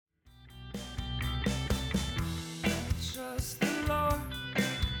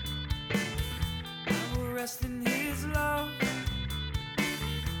rest in his love.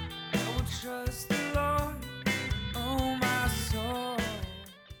 I will trust the Lord, oh my soul. I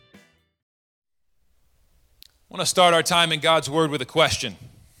want to start our time in God's Word with a question.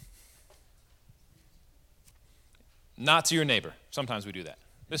 Not to your neighbor. Sometimes we do that.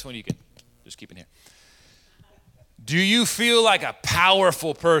 This one you can just keep in here. Do you feel like a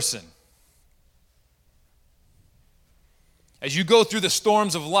powerful person? As you go through the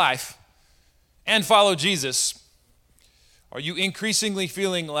storms of life and follow Jesus, are you increasingly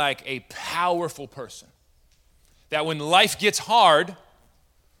feeling like a powerful person? That when life gets hard,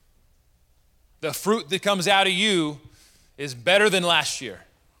 the fruit that comes out of you is better than last year,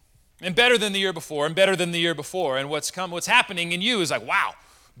 and better than the year before, and better than the year before. And what's happening in you is like, wow,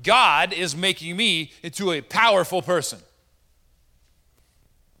 God is making me into a powerful person.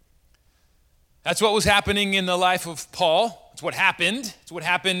 That's what was happening in the life of Paul. It's what happened.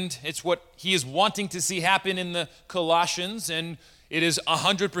 It's what he is wanting to see happen in the Colossians, and it is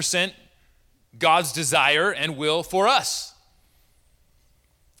 100% God's desire and will for us.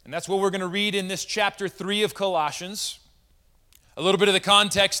 And that's what we're going to read in this chapter 3 of Colossians. A little bit of the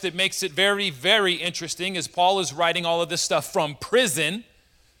context that makes it very, very interesting is Paul is writing all of this stuff from prison.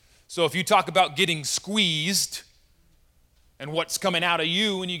 So if you talk about getting squeezed and what's coming out of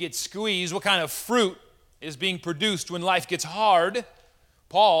you when you get squeezed, what kind of fruit is being produced when life gets hard,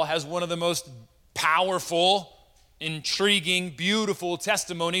 Paul has one of the most powerful, intriguing, beautiful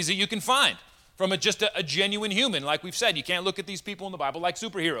testimonies that you can find from just a genuine human. Like we've said, you can't look at these people in the Bible like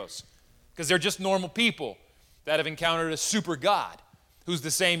superheroes because they're just normal people that have encountered a super God who's the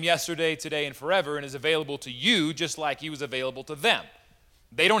same yesterday, today, and forever and is available to you just like he was available to them.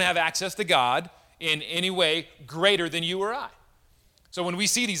 They don't have access to God in any way greater than you or I. So when we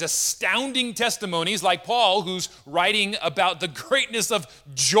see these astounding testimonies like Paul, who's writing about the greatness of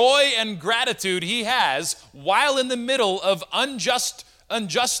joy and gratitude he has while in the middle of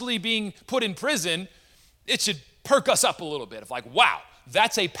unjustly being put in prison, it should perk us up a little bit of like, wow,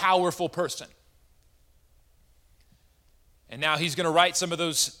 that's a powerful person. And now he's going to write some of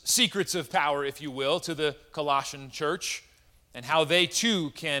those secrets of power, if you will, to the Colossian church and how they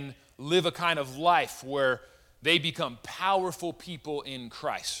too can live a kind of life where they become powerful people in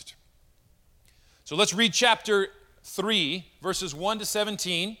Christ. So let's read chapter 3, verses 1 to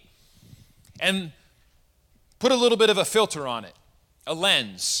 17, and put a little bit of a filter on it, a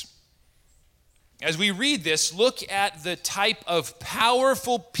lens. As we read this, look at the type of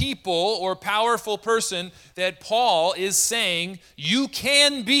powerful people or powerful person that Paul is saying you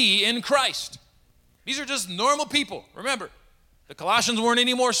can be in Christ. These are just normal people. Remember, the Colossians weren't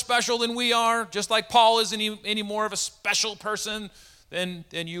any more special than we are, just like Paul isn't any more of a special person than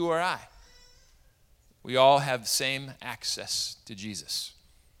you or I. We all have the same access to Jesus.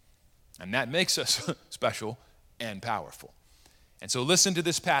 And that makes us special and powerful. And so listen to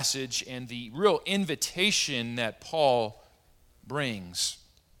this passage and the real invitation that Paul brings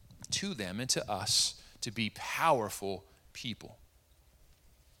to them and to us to be powerful people.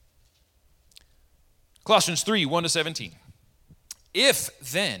 Colossians 3, 1 to 17. If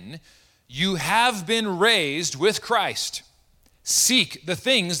then you have been raised with Christ, seek the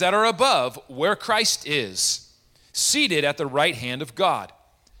things that are above where Christ is, seated at the right hand of God.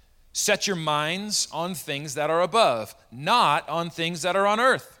 Set your minds on things that are above, not on things that are on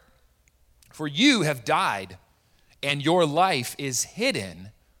earth. For you have died, and your life is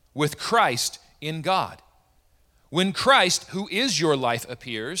hidden with Christ in God. When Christ, who is your life,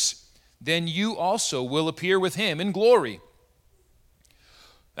 appears, then you also will appear with him in glory.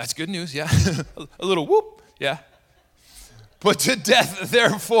 That's good news, yeah. A little whoop, yeah. Put to death,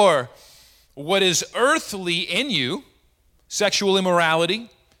 therefore, what is earthly in you, sexual immorality,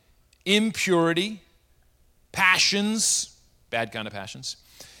 impurity, passions, bad kind of passions,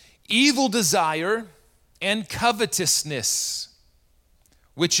 evil desire, and covetousness,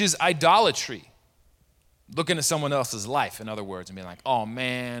 which is idolatry. Looking at someone else's life, in other words, and being like, oh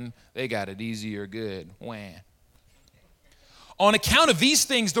man, they got it easy or good. Wah. On account of these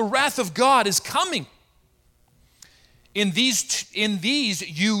things, the wrath of God is coming. In these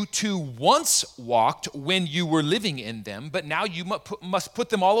you too once walked when you were living in them, but now you must put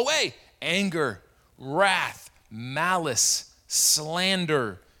them all away. Anger, wrath, malice,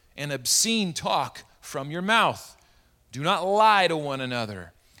 slander, and obscene talk from your mouth. Do not lie to one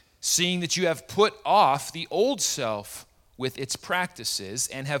another, seeing that you have put off the old self with its practices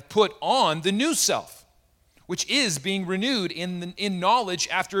and have put on the new self, which is being renewed in knowledge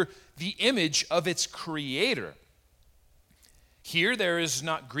after the image of its creator. Here there is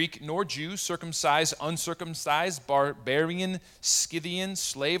not Greek nor Jew, circumcised, uncircumcised, barbarian, Scythian,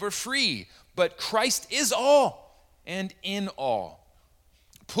 slave or free, but Christ is all and in all.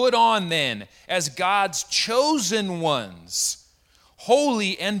 Put on then, as God's chosen ones,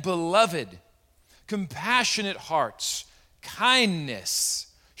 holy and beloved, compassionate hearts, kindness,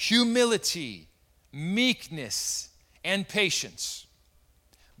 humility, meekness, and patience,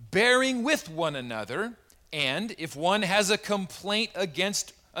 bearing with one another, and if one has a complaint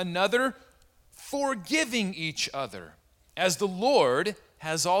against another, forgiving each other, as the Lord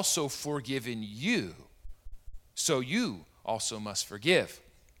has also forgiven you, so you also must forgive.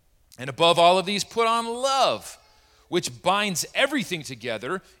 And above all of these, put on love, which binds everything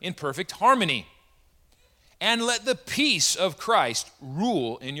together in perfect harmony. And let the peace of Christ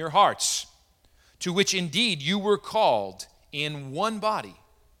rule in your hearts, to which indeed you were called in one body.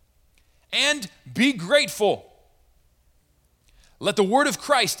 And be grateful. Let the word of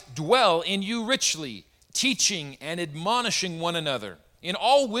Christ dwell in you richly, teaching and admonishing one another in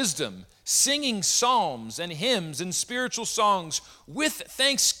all wisdom, singing psalms and hymns and spiritual songs with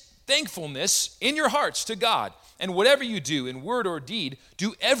thankfulness in your hearts to God. And whatever you do in word or deed,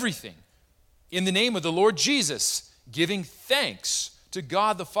 do everything in the name of the Lord Jesus, giving thanks to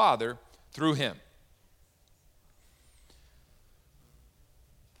God the Father through him.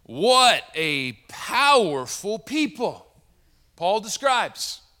 What a powerful people Paul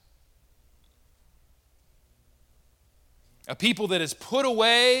describes. A people that is put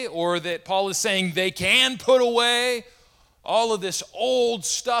away, or that Paul is saying they can put away, all of this old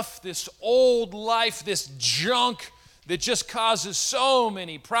stuff, this old life, this junk that just causes so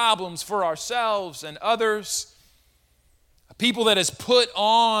many problems for ourselves and others. A people that has put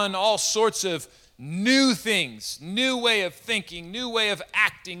on all sorts of new things, new way of thinking, new way of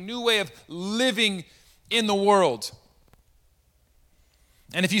acting, new way of living in the world.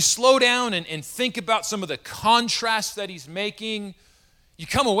 And if you slow down and think about some of the contrasts that he's making, you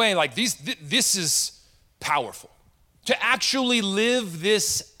come away like this is powerful. To actually live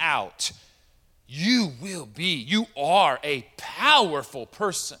this out, you are a powerful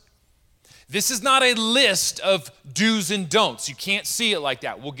person. This is not a list of do's and don'ts. You can't see it like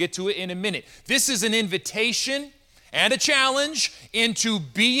that. We'll get to it in a minute. This is an invitation and a challenge into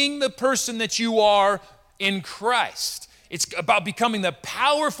being the person that you are in Christ. It's about becoming the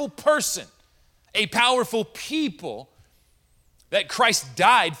powerful person, a powerful people that Christ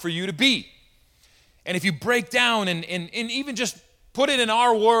died for you to be. And if you break down and even just put it in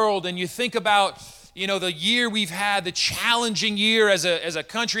our world and you think about, the year we've had, the challenging year as a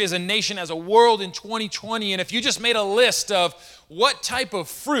country, as a nation, as a world in 2020, and if you just made a list of what type of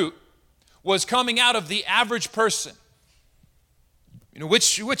fruit was coming out of the average person,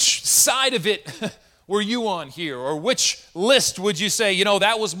 which side of it were you on here? Or which list would you say,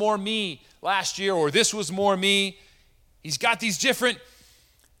 that was more me last year, or this was more me? He's got these different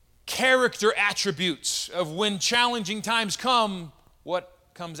character attributes of when challenging times come, what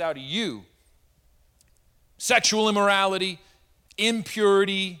comes out of you. Sexual immorality,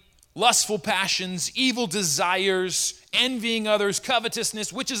 impurity, lustful passions, evil desires, envying others,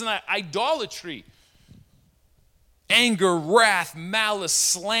 covetousness, which is an idolatry. Anger, wrath, malice,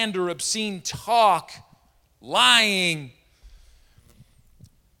 slander, obscene talk, lying.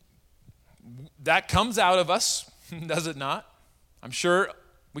 That comes out of us, does it not? I'm sure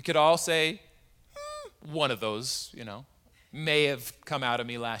we could all say, one of those, may have come out of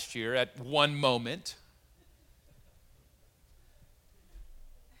me last year at one moment.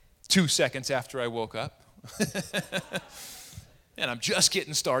 2 seconds after I woke up. And I'm just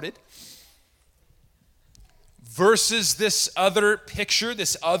getting started. Versus this other picture,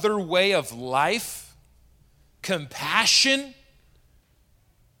 this other way of life, compassion,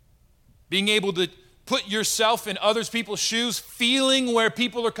 being able to put yourself in other people's shoes, feeling where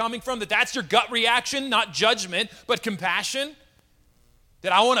people are coming from, that's your gut reaction, not judgment, but compassion.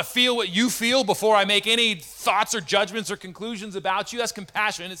 That I want to feel what you feel before I make any thoughts or judgments or conclusions about you. That's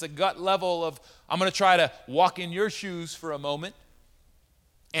compassion. It's a gut level of, I'm going to try to walk in your shoes for a moment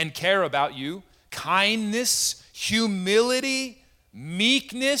and care about you. Kindness, humility,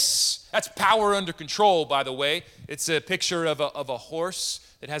 meekness. That's power under control, by the way. It's a picture of a horse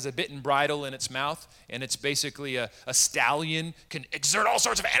that has a bit and bridle in its mouth, and it's basically a stallion, can exert all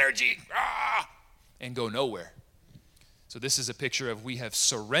sorts of energy and go nowhere. So this is a picture of we have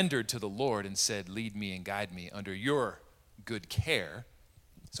surrendered to the Lord and said, lead me and guide me under your good care.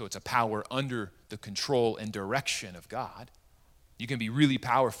 So it's a power under the control and direction of God. You can be really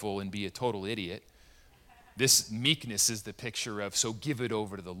powerful and be a total idiot. This meekness is the picture of, so give it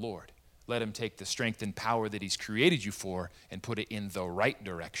over to the Lord. Let him take the strength and power that he's created you for and put it in the right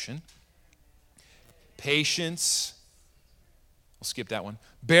direction. Patience. We'll skip that one.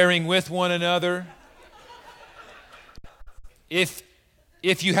 Bearing with one another. If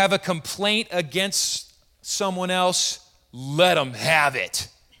you have a complaint against someone else, let them have it.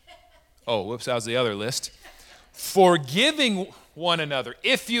 Oh, whoops, that was the other list. Forgiving one another.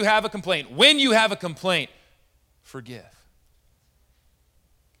 If you have a complaint, when you have a complaint, forgive.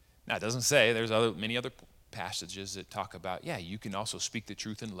 Now, it doesn't say, there's many other passages that talk about, you can also speak the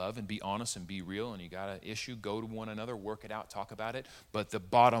truth in love and be honest and be real, and you got an issue, go to one another, work it out, talk about it. But the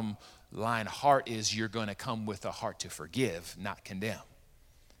bottom line heart is you're going to come with a heart to forgive, not condemn.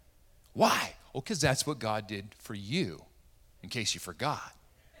 Why? Well, because that's what God did for you, in case you forgot.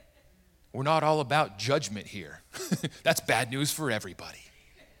 We're not all about judgment here. That's bad news for everybody.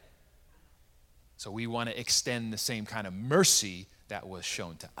 So we want to extend the same kind of mercy that was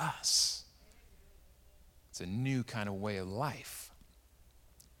shown to us. It's a new kind of way of life.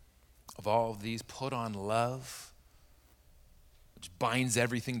 Of all of these, put on love, which binds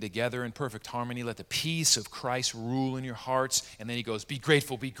everything together in perfect harmony. Let the peace of Christ rule in your hearts. And then he goes, be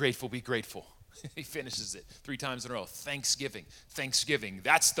grateful, be grateful, be grateful. He finishes it 3 times in a row. Thanksgiving, thanksgiving.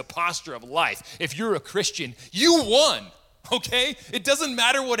 That's the posture of life. If you're a Christian, you won, okay? It doesn't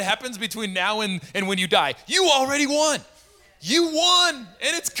matter what happens between now and when you die. You already won. You won,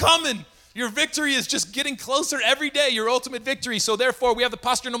 and it's coming. Your victory is just getting closer every day, your ultimate victory. So therefore, we have the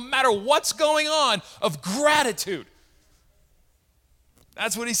posture, no matter what's going on, of gratitude.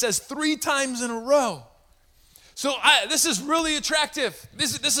 That's what he says 3 times in a row. So this is really attractive.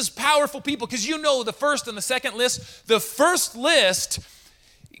 This is powerful, people, because you know the first and the second list. The first list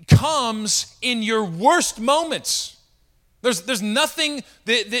comes in your worst moments. There's nothing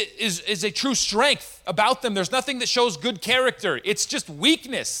that is a true strength about them. There's nothing that shows good character. It's just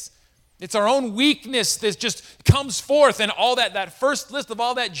weakness. It's our own weakness that just comes forth, and all that first list of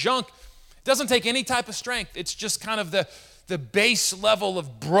all that junk doesn't take any type of strength. It's just kind of the base level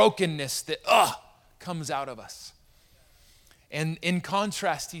of brokenness that comes out of us. And in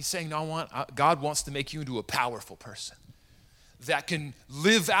contrast, he's saying, no, God wants to make you into a powerful person that can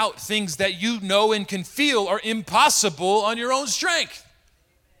live out things that you know and can feel are impossible on your own strength.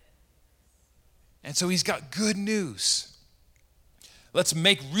 And so he's got good news. Let's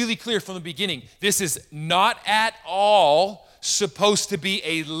make really clear from the beginning, this is not at all supposed to be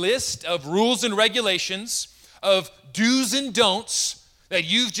a list of rules and regulations, of do's and don'ts, that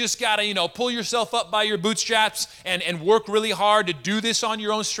you've just got to, pull yourself up by your bootstraps and work really hard to do this on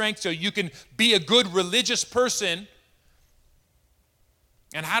your own strength so you can be a good religious person.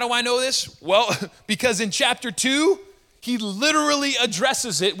 And how do I know this? Well, because in chapter 2, he literally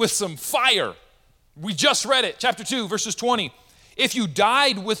addresses it with some fire. We just read it, chapter 2, verses 20.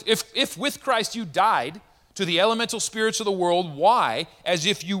 If with Christ you died to the elemental spirits of the world, why, as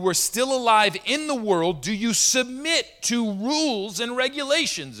if you were still alive in the world, do you submit to rules and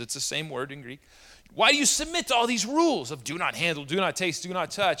regulations? It's the same word in Greek. Why do you submit to all these rules of do not handle, do not taste, do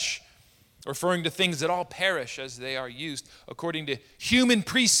not touch, referring to things that all perish as they are used according to human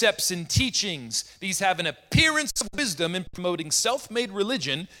precepts and teachings? These have an appearance of wisdom in promoting self-made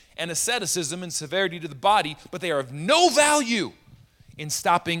religion and asceticism and severity to the body, but they are of no value in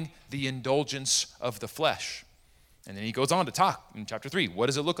stopping the indulgence of the flesh. And then he goes on to talk in chapter 3. What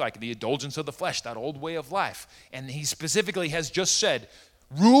does it look like? The indulgence of the flesh, that old way of life. And he specifically has just said,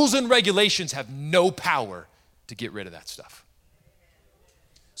 rules and regulations have no power to get rid of that stuff.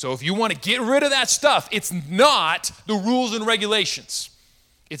 So if you want to get rid of that stuff, it's not the rules and regulations.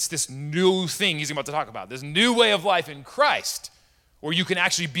 It's this new thing he's about to talk about, this new way of life in Christ, where you can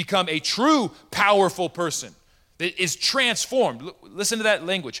actually become a true powerful person that is transformed. Listen to that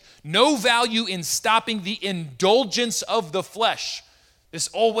language. No value in stopping the indulgence of the flesh. This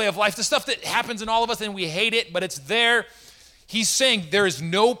old way of life, the stuff that happens in all of us and we hate it, but it's there. He's saying there is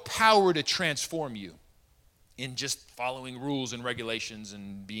no power to transform you in just following rules and regulations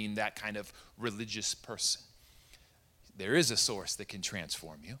and being that kind of religious person. There is a source that can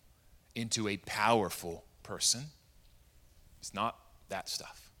transform you into a powerful person. It's not that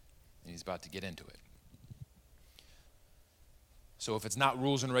stuff. And he's about to get into it. So if it's not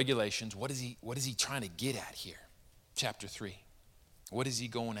rules and regulations, what is he trying to get at here? Chapter 3. What is he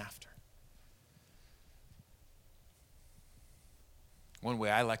going after? One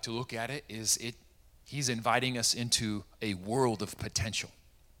way I like to look at it is he's inviting us into a world of potential.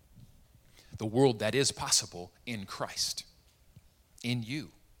 The world that is possible in Christ, in you.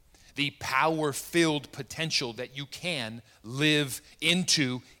 The power-filled potential that you can live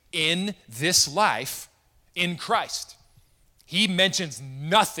into in this life in Christ. He mentions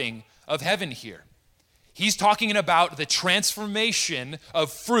nothing of heaven here. He's talking about the transformation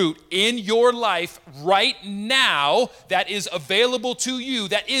of fruit in your life right now that is available to you,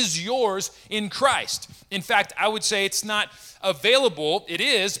 that is yours in Christ. In fact, I would say it's not available, it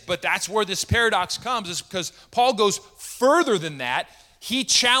is, but that's where this paradox comes, is because Paul goes further than that. He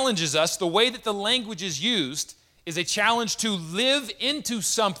challenges us. The way that the language is used is a challenge to live into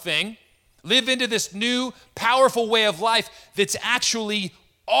something, live into this new, powerful way of life that's actually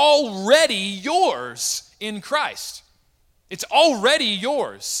already yours in Christ. It's already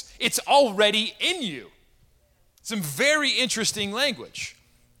yours. It's already in you. Some very interesting language.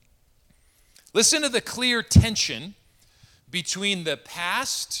 Listen to the clear tension between the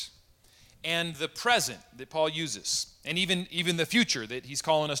past and the present that Paul uses, and even the future that he's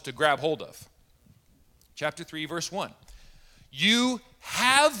calling us to grab hold of. Chapter 3, verse 1. You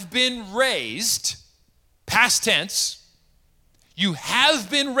have been raised, past tense, you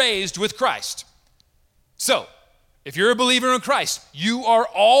have been raised with Christ. So, if you're a believer in Christ, you are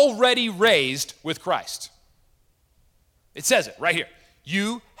already raised with Christ. It says it right here.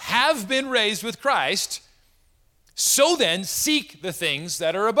 You have been raised with Christ, so then seek the things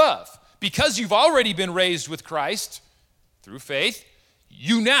that are above. Because you've already been raised with Christ through faith,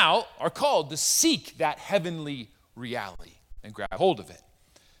 you now are called to seek that heavenly reality and grab hold of it.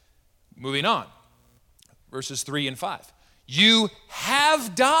 Moving on, verses 3 and 5. You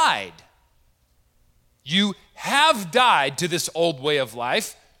have died. You have died to this old way of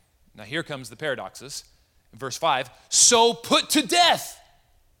life. Now here comes the paradoxes. In verse 5, so put to death.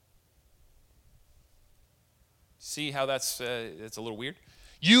 See how that's a little weird?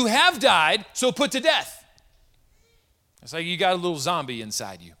 You have died, so put to death. It's like you got a little zombie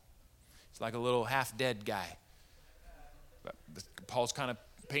inside you. It's like a little half-dead guy. But Paul's kind of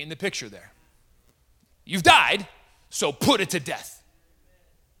painting the picture there. You've died, so put it to death.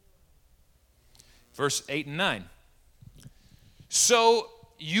 Verse 8 and 9. So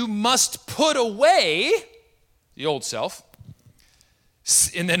you must put away the old self.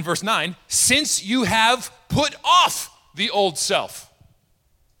 And then verse 9, since you have put off the old self.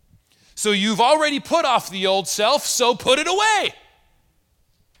 So you've already put off the old self, so put it away.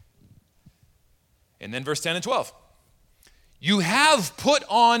 And then verse 10 and 12. You have put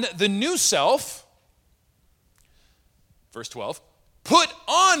on the new self. Verse 12. Put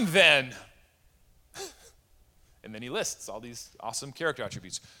on then. And then he lists all these awesome character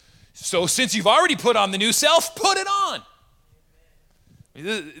attributes. So since you've already put on the new self, put it on.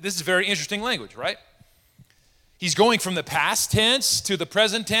 This is very interesting language, right? He's going from the past tense to the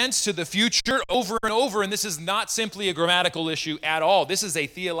present tense to the future over and over, and this is not simply a grammatical issue at all. This is a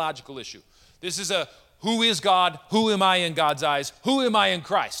theological issue. This is a who is God, who am I in God's eyes, who am I in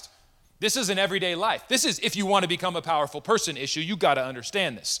Christ? This is an everyday life. This is if you want to become a powerful person issue, you got to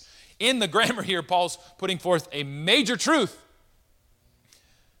understand this. In the grammar here, Paul's putting forth a major truth,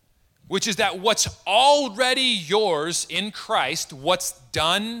 which is that what's already yours in Christ, what's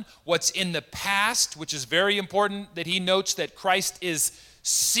done, what's in the past, which is very important that he notes that Christ is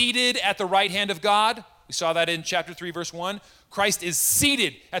seated at the right hand of God. We saw that in chapter 3, verse 1. Christ is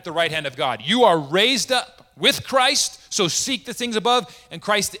seated at the right hand of God. You are raised up with Christ, so seek the things above, and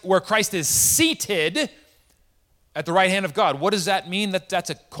where Christ is seated at the right hand of God. What does that mean? That's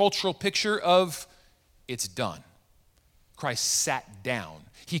a cultural picture of it's done. Christ sat down.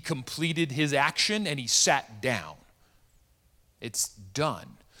 He completed his action and he sat down. It's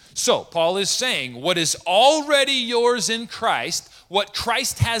done. So Paul is saying what is already yours in Christ, what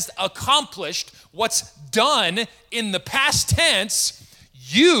Christ has accomplished, what's done in the past tense,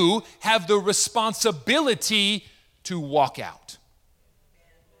 you have the responsibility to walk out.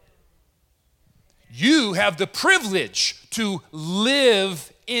 You have the privilege to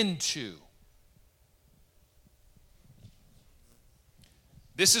live into.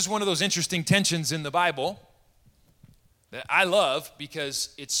 This is one of those interesting tensions in the Bible that I love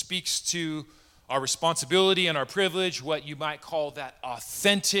because it speaks to our responsibility and our privilege, what you might call that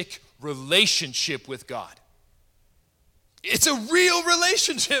authentic relationship with God. It's a real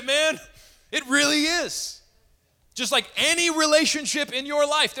relationship, man. It really is. Just like any relationship in your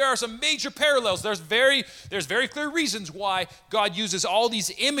life, there are some major parallels. There's very clear reasons why God uses all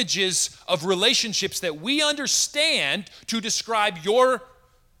these images of relationships that we understand to describe your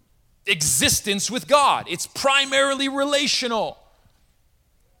existence with God. It's primarily relational.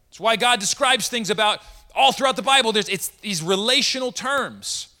 It's why God describes things about all throughout the Bible. It's these relational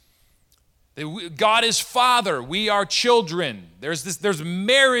terms. God is Father. We are children. There's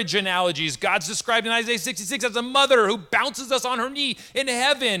marriage analogies. God's described in Isaiah 66 as a mother who bounces us on her knee in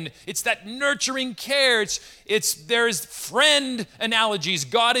heaven. It's that nurturing care. There's friend analogies.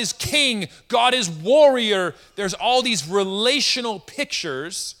 God is king. God is warrior. There's all these relational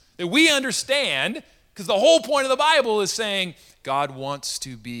pictures that we understand because the whole point of the Bible is saying God wants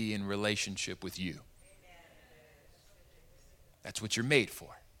to be in relationship with you. That's what you're made for.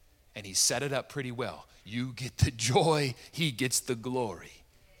 And he set it up pretty well. You get the joy, he gets the glory.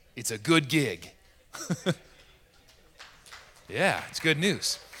 It's a good gig. Yeah, it's good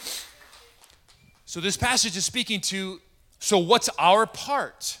news. So this passage is speaking to, so what's our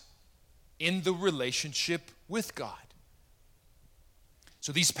part in the relationship with God?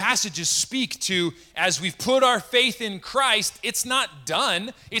 So these passages speak to, as we've put our faith in Christ, it's not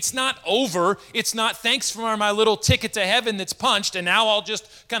done, it's not over, it's not thanks for my little ticket to heaven that's punched and now I'll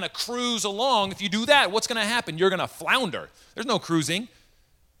just kind of cruise along. If you do that, what's going to happen? You're going to flounder. There's no cruising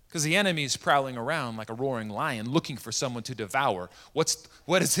because the enemy is prowling around like a roaring lion looking for someone to devour.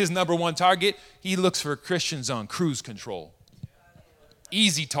 What is his number one target? He looks for Christians on cruise control.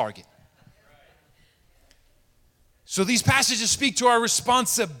 Easy target. So these passages speak to our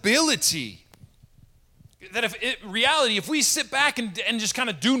responsibility. That if we sit back and just kind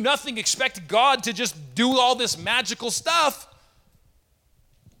of do nothing, expect God to just do all this magical stuff,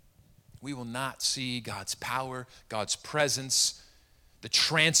 we will not see God's power, God's presence, the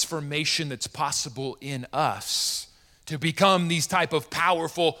transformation that's possible in us to become these type of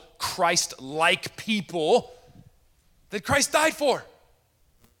powerful, Christ-like people that Christ died for.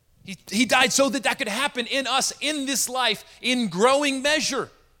 He died so that could happen in us in this life in growing measure.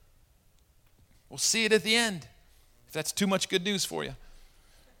 We'll see it at the end, if that's too much good news for you.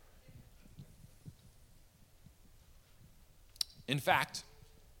 In fact,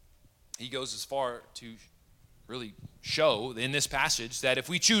 he goes as far to really show in this passage that if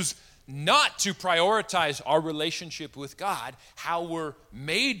we choose not to prioritize our relationship with God, how we're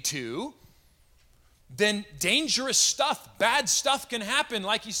made to, then dangerous stuff, bad stuff can happen.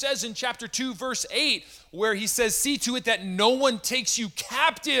 Like he says in chapter 2, verse 8, where he says, see to it that no one takes you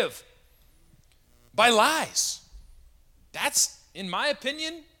captive by lies. That's, in my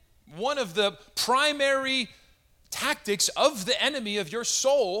opinion, one of the primary tactics of the enemy of your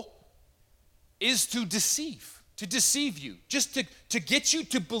soul is to deceive you, just to get you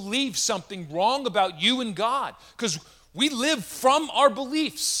to believe something wrong about you and God, because we live from our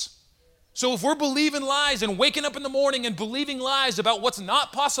beliefs. So if we're believing lies and waking up in the morning and believing lies about what's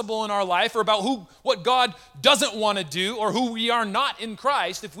not possible in our life or about what God doesn't want to do or who we are not in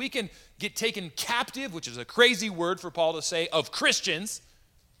Christ, if we can get taken captive, which is a crazy word for Paul to say, of Christians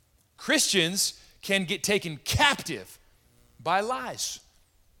can get taken captive by lies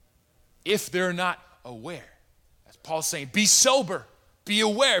if they're not aware. As Paul's saying, be sober, be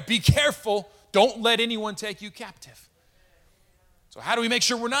aware, be careful, don't let anyone take you captive. So how do we make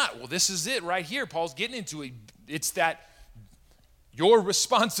sure we're not? Well, this is it right here. Paul's getting into it. It's that your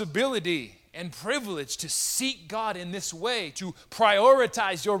responsibility and privilege to seek God in this way, to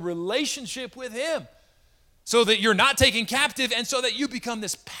prioritize your relationship with him so that you're not taken captive and so that you become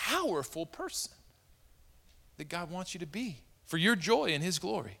this powerful person that God wants you to be for your joy and his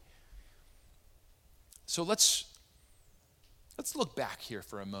glory. So let's look back here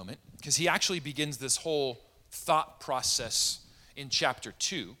for a moment because he actually begins this whole thought process in chapter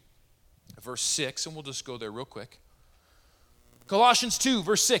 2, verse 6, and we'll just go there real quick. Colossians 2,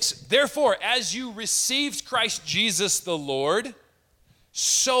 verse 6, therefore, as you received Christ Jesus the Lord,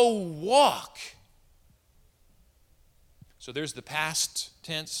 so walk. So there's the past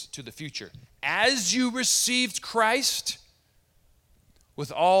tense to the future. As you received Christ,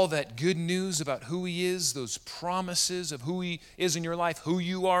 with all that good news about who he is, those promises of who he is in your life, who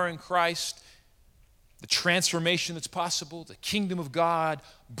you are in Christ, the transformation that's possible, the kingdom of God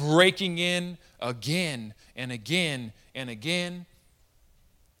breaking in again and again and again.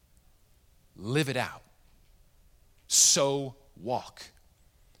 Live it out. So walk.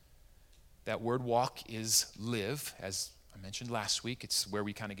 That word walk is live, as I mentioned last week. It's where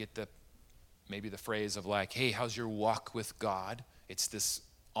we kind of get maybe the phrase of like, hey, how's your walk with God? It's this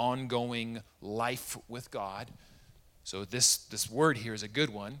ongoing life with God. So this word here is a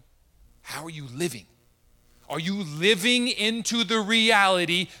good one. How are you living? Are you living into the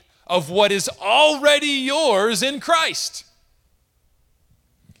reality of what is already yours in Christ?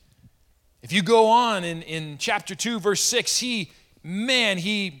 If you go on in chapter 2, verse 6,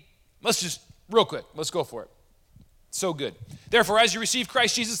 let's just, real quick, let's go for it. So good. Therefore, as you receive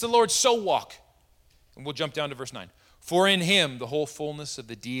Christ Jesus the Lord, so walk. And we'll jump down to verse 9. For in him the whole fullness of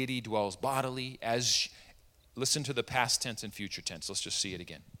the deity dwells bodily, listen to the past tense and future tense. Let's just see it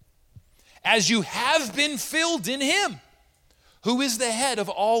again. As you have been filled in him, who is the head of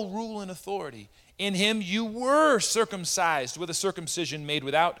all rule and authority. In him you were circumcised with a circumcision made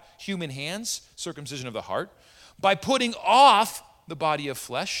without human hands, circumcision of the heart, by putting off the body of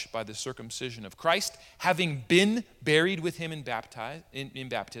flesh by the circumcision of Christ, having been buried with him in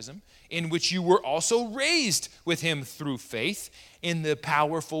baptism, in which you were also raised with him through faith in the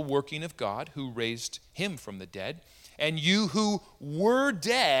powerful working of God who raised him from the dead. And you who were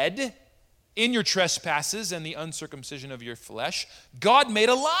dead in your trespasses and the uncircumcision of your flesh, God made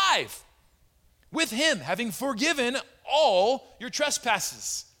alive with him, having forgiven all your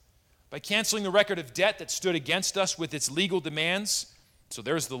trespasses by canceling the record of debt that stood against us with its legal demands. So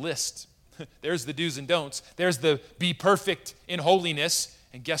there's the list. There's the do's and don'ts. There's the be perfect in holiness.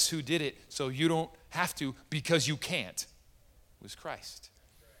 And guess who did it? So you don't have to because you can't. It was Christ.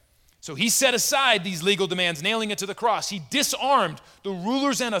 So he set aside these legal demands, nailing it to the cross. He disarmed the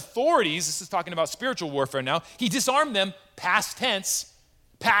rulers and authorities. This is talking about spiritual warfare now. He disarmed them, past tense.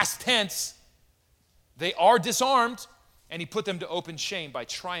 They are disarmed, and he put them to open shame by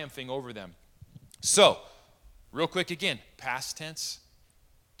triumphing over them. So, real quick again, past tense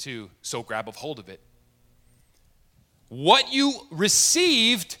so grab a hold of it. What you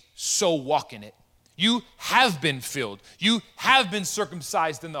received, so walk in it. You have been filled. You have been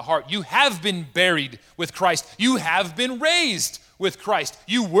circumcised in the heart. You have been buried with Christ. You have been raised with Christ.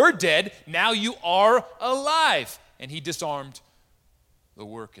 You were dead. Now you are alive. And he disarmed the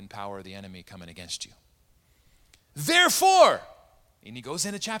work and power of the enemy coming against you. Therefore, and he goes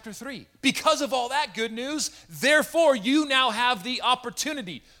into chapter 3, because of all that good news, therefore you now have the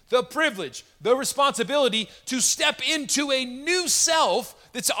opportunity, the privilege, the responsibility to step into a new self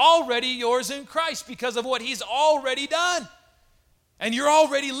that's already yours in Christ because of what he's already done. And you're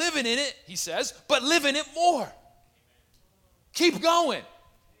already living in it, he says, but live in it more. Keep going.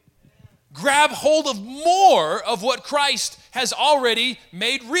 Grab hold of more of what Christ has already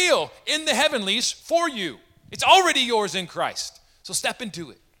made real in the heavenlies for you. It's already yours in Christ. So step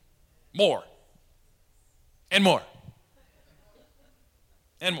into it. More. And more.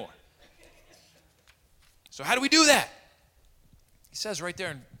 And more. So how do we do that? He says right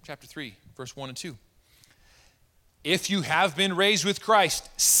there in chapter 3, verse 1 and 2. If you have been raised with Christ,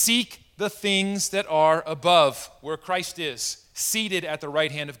 seek the things that are above, where Christ is, seated at the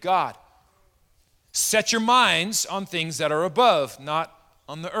right hand of God. Set your minds on things that are above, not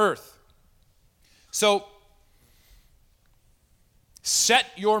on the earth. So, set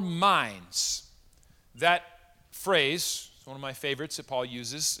your minds. That phrase is one of my favorites that Paul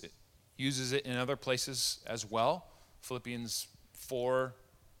uses. It uses it in other places as well. Philippians 4,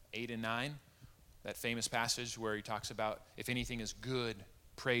 8, and 9. That famous passage where he talks about if anything is good,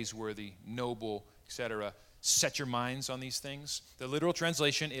 praiseworthy, noble, etc., set your minds on these things. The literal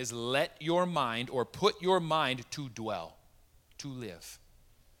translation is let your mind or put your mind to dwell, to live.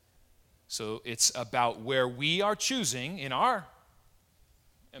 So it's about where we are choosing in our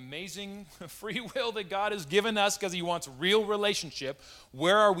amazing free will that God has given us because he wants real relationship.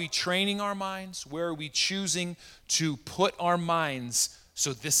 Where are we training our minds? Where are we choosing to put our minds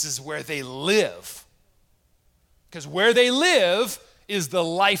so this is where they live? Because where they live is the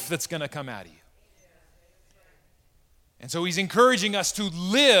life that's going to come out of you. And so he's encouraging us to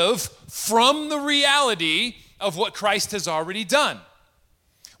live from the reality of what Christ has already done.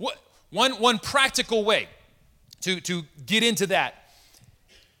 One practical way to get into that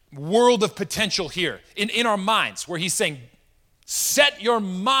world of potential here in our minds, where he's saying, set your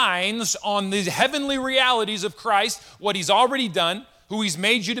minds on the heavenly realities of Christ, what he's already done, who he's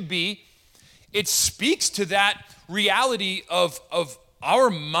made you to be. It speaks to that reality of our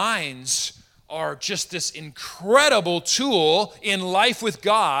minds are just this incredible tool in life with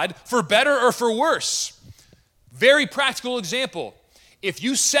God, for better or for worse. Very practical example. If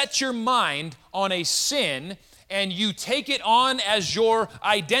you set your mind on a sin and you take it on as your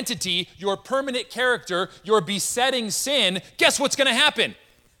identity, your permanent character, your besetting sin, guess what's going to happen?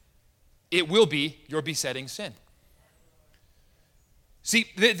 It will be your besetting sin. See,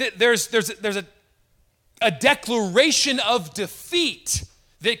 there's a declaration of defeat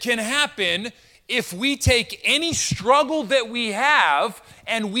that can happen if we take any struggle that we have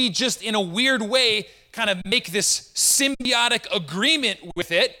and we just, in a weird way, kind of make this symbiotic agreement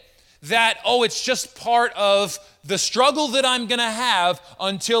with it that, oh, it's just part of the struggle that I'm going to have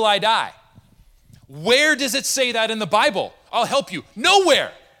until I die. Where does it say that in the Bible? I'll help you.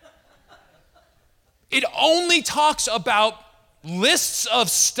 Nowhere. It only talks about lists of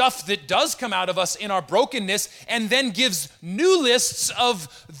stuff that does come out of us in our brokenness, and then gives new lists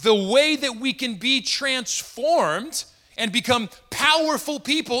of the way that we can be transformed and become powerful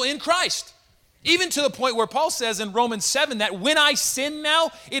people in Christ. Even to the point where Paul says in Romans 7 that when I sin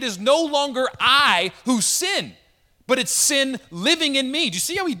now, it is no longer I who sin, but it's sin living in me. Do you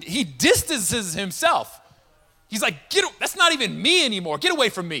see how he distances himself? He's like, that's not even me anymore. Get away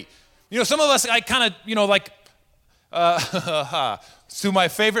from me. Some of us, to my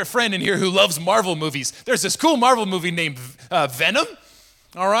favorite friend in here who loves Marvel movies. There's this cool Marvel movie named Venom,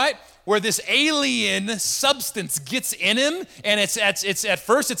 all right, where this alien substance gets in him, and it's at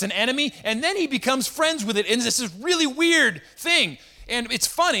first it's an enemy, and then he becomes friends with it, and it's this really weird thing. And it's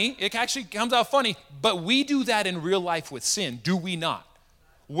funny, it actually comes out funny, but we do that in real life with sin, do we not?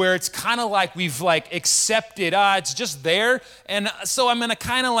 Where it's kind of like we've accepted, it's just there. And so I'm gonna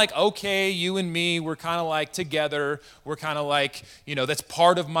kind of okay, you and me, we're kind of together. We're kind of that's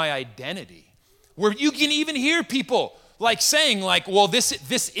part of my identity. Where you can even hear people saying well,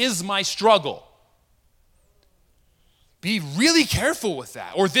 this is my struggle. Be really careful with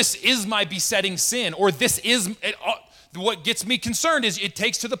that. Or this is my besetting sin. Or this is, what gets me concerned is it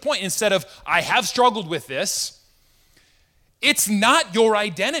takes to the point, instead of I have struggled with this, it's not your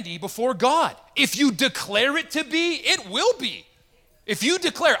identity before God. If you declare it to be, it will be. If you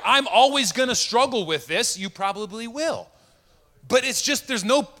declare, I'm always going to struggle with this, you probably will. But it's just,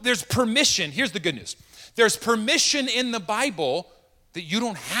 there's permission. Here's the good news. There's permission in the Bible that you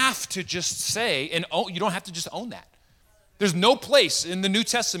don't have to just say, and you don't have to just own that. There's no place in the New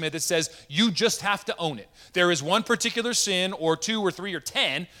Testament that says you just have to own it. There is one particular sin, or 2 or 3 or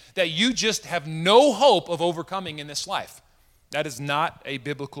 10, that you just have no hope of overcoming in this life. That is not a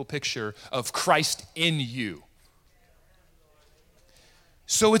biblical picture of Christ in you.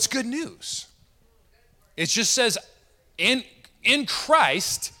 So it's good news. It just says, in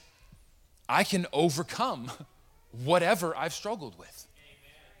Christ, I can overcome whatever I've struggled with.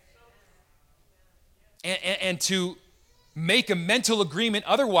 And to make a mental agreement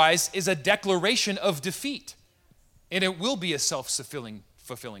otherwise is a declaration of defeat. And it will be a self-fulfilling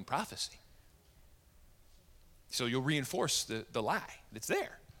prophecy. So you'll reinforce the lie that's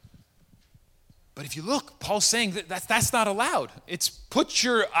there. But if you look, Paul's saying that's not allowed. It's put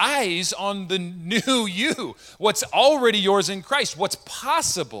your eyes on the new you, what's already yours in Christ, what's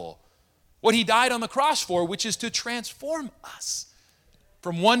possible, what he died on the cross for, which is to transform us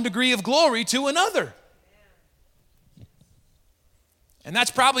from one degree of glory to another. And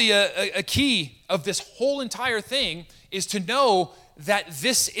that's probably a key of this whole entire thing, is to know that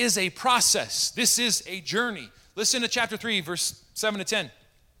this is a process. This is a journey. Listen to chapter 3, verse 7 to 10.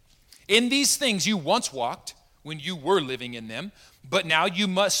 In these things you once walked when you were living in them, but now you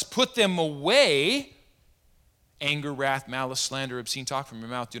must put them away. Anger, wrath, malice, slander, obscene talk from your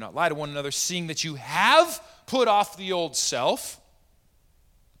mouth. Do not lie to one another, seeing that you have put off the old self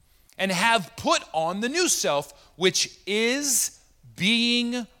and have put on the new self, which is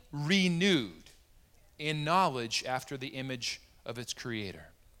being renewed in knowledge after the image of its creator.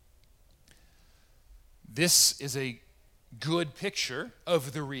 This is a good picture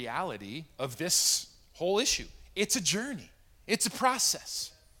of the reality of this whole issue. It's a journey. It's a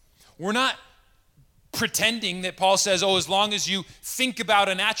process. We're not pretending that Paul says, as long as you think about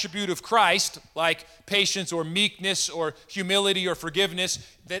an attribute of Christ, like patience or meekness or humility or forgiveness,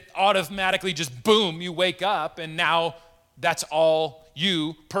 that automatically just boom, you wake up and now that's all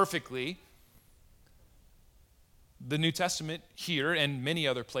you perfectly. The New Testament here and many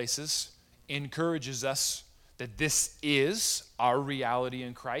other places encourages us that this is our reality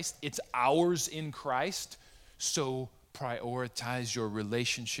in Christ. It's ours in Christ. So prioritize your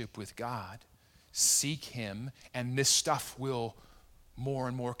relationship with God. Seek him, and this stuff will more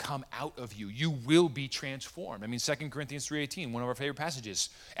and more come out of you. You will be transformed. 2 Corinthians 3:18, one of our favorite passages.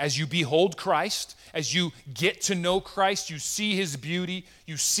 As you behold Christ, as you get to know Christ, you see his beauty,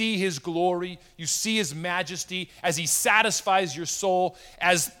 you see his glory, you see his majesty, as he satisfies your soul.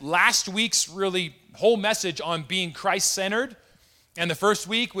 As last week's really whole message on being Christ-centered, and the first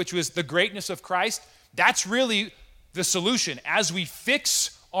week, which was the greatness of Christ, that's really the solution. As we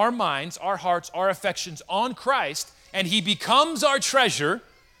fix our minds, our hearts, our affections on Christ, and he becomes our treasure,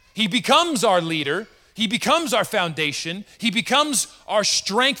 he becomes our leader, he becomes our foundation, he becomes our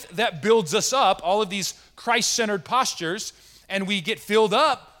strength that builds us up, all of these Christ-centered postures, and we get filled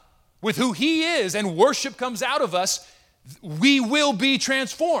up with who he is, and worship comes out of us, we will be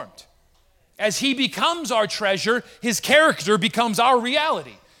transformed. As he becomes our treasure, his character becomes our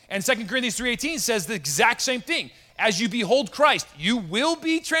reality. And 2 Corinthians 3:18 says the exact same thing. As you behold Christ, you will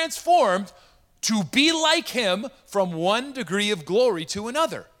be transformed to be like him from one degree of glory to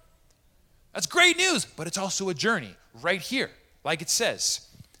another. That's great news, but it's also a journey right here, like it says.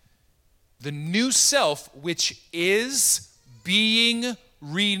 The new self, which is being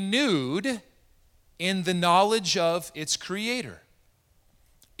renewed in the knowledge of its creator,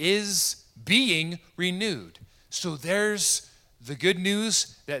 is being renewed. So there's the good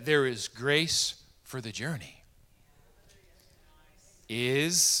news that there is grace for the journey.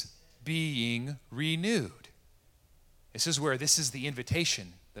 Is being renewed. This is the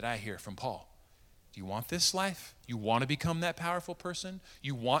invitation that I hear from Paul. Do you want this life? You want to become that powerful person?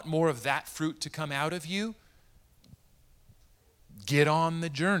 You want more of that fruit to come out of you? Get on the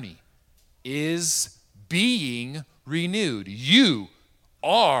journey. Is being renewed. You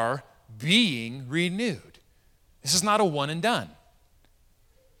are being renewed. This is not a one and done.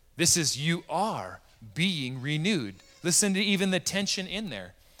 This is you are being renewed. Listen to even the tension in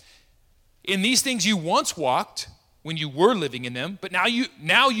there. In these things you once walked when you were living in them, but now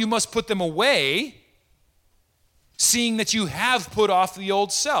you must put them away, seeing that you have put off the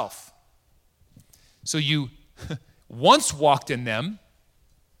old self. So you once walked in them,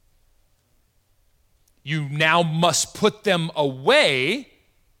 you now must put them away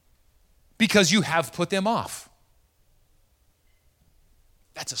because you have put them off.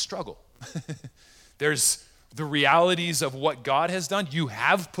 That's a struggle. There's the realities of what God has done. You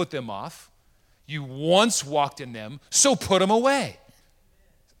have put them off. You once walked in them, so put them away.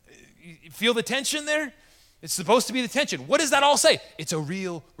 You feel the tension there? It's supposed to be the tension. What does that all say? It's a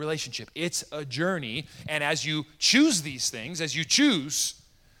real relationship. It's a journey. And as you choose these things, as you choose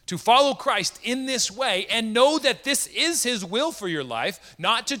to follow Christ in this way and know that this is his will for your life,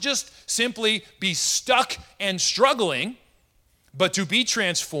 not to just simply be stuck and struggling, but to be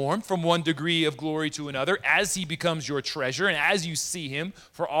transformed from one degree of glory to another as he becomes your treasure and as you see him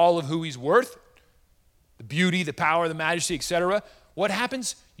for all of who he's worth, the beauty, the power, the majesty, etc. What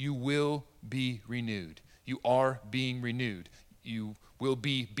happens? You will be renewed. You are being renewed. You will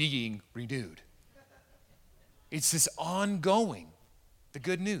be being renewed. It's this ongoing, the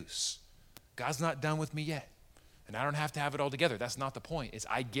good news. God's not done with me yet. And I don't have to have it all together. That's not the point. It's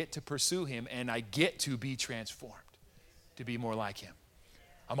I get to pursue him and I get to be transformed to be more like him.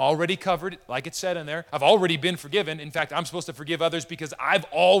 I'm already covered, like it said in there. I've already been forgiven. In fact, I'm supposed to forgive others because I've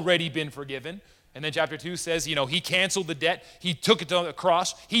already been forgiven. And then chapter 2 says, he canceled the debt. He took it to the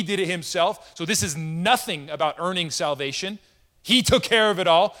cross. He did it himself. So this is nothing about earning salvation. He took care of it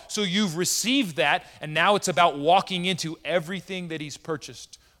all. So you've received that. And now it's about walking into everything that he's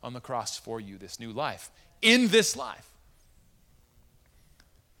purchased on the cross for you, this new life. In this life.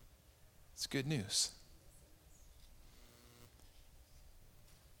 It's good news.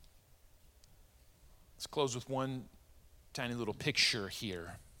 Let's close with one tiny little picture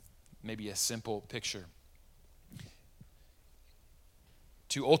here. Maybe a simple picture.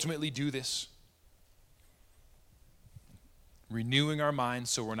 To ultimately do this, renewing our minds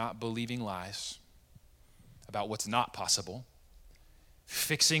so we're not believing lies about what's not possible,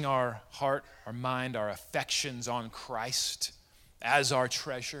 fixing our heart, our mind, our affections on Christ as our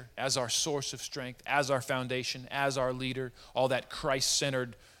treasure, as our source of strength, as our foundation, as our leader, all that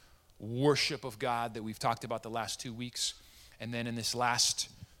Christ-centered worship of God that we've talked about the last 2 weeks. And then in this last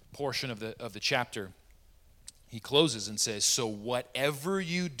portion of the chapter, he closes and says, so whatever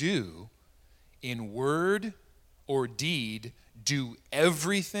you do in word or deed, do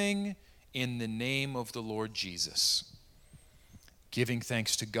everything in the name of the Lord Jesus, giving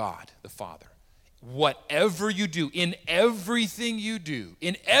thanks to God the Father. Whatever you do, in everything you do,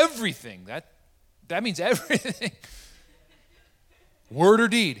 in everything, that means everything, word or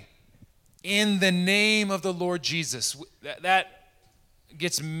deed, in the name of the Lord Jesus. That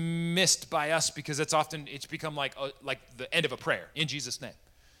gets missed by us because it's become like the end of a prayer, in Jesus' name.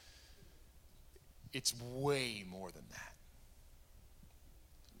 It's way more than that.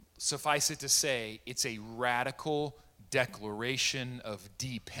 Suffice it to say, it's a radical declaration of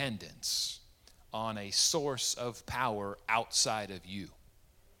dependence on a source of power outside of you.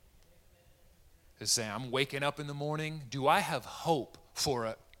 To say, I'm waking up in the morning, do I have hope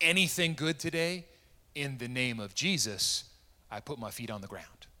for anything good today? In the name of Jesus, I put my feet on the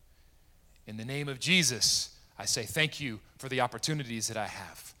ground. In the name of Jesus, I say thank you for the opportunities that I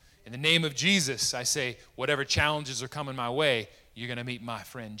have. In the name of Jesus, I say whatever challenges are coming my way, you're going to meet my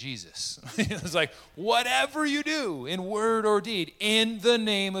friend Jesus. It's like whatever you do in word or deed, in the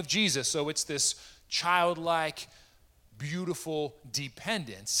name of Jesus. So it's this childlike, beautiful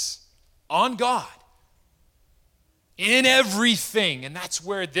dependence on God in everything. And that's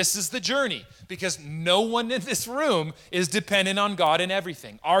where this is the journey, because no one in this room is dependent on God in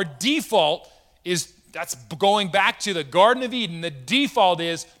everything. Our default that's going back to the Garden of Eden. The default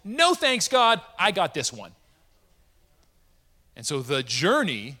is, no thanks, God, I got this one. And so the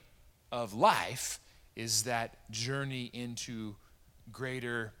journey of life is that journey into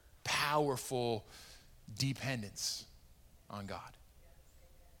greater, powerful dependence on God.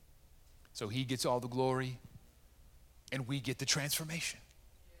 So he gets all the glory, and we get the transformation.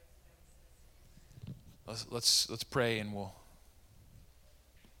 Let's pray, and we'll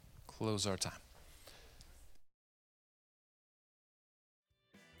close our time.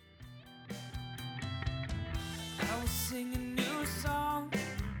 I will sing a new song.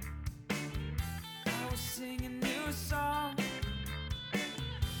 I will sing a new song.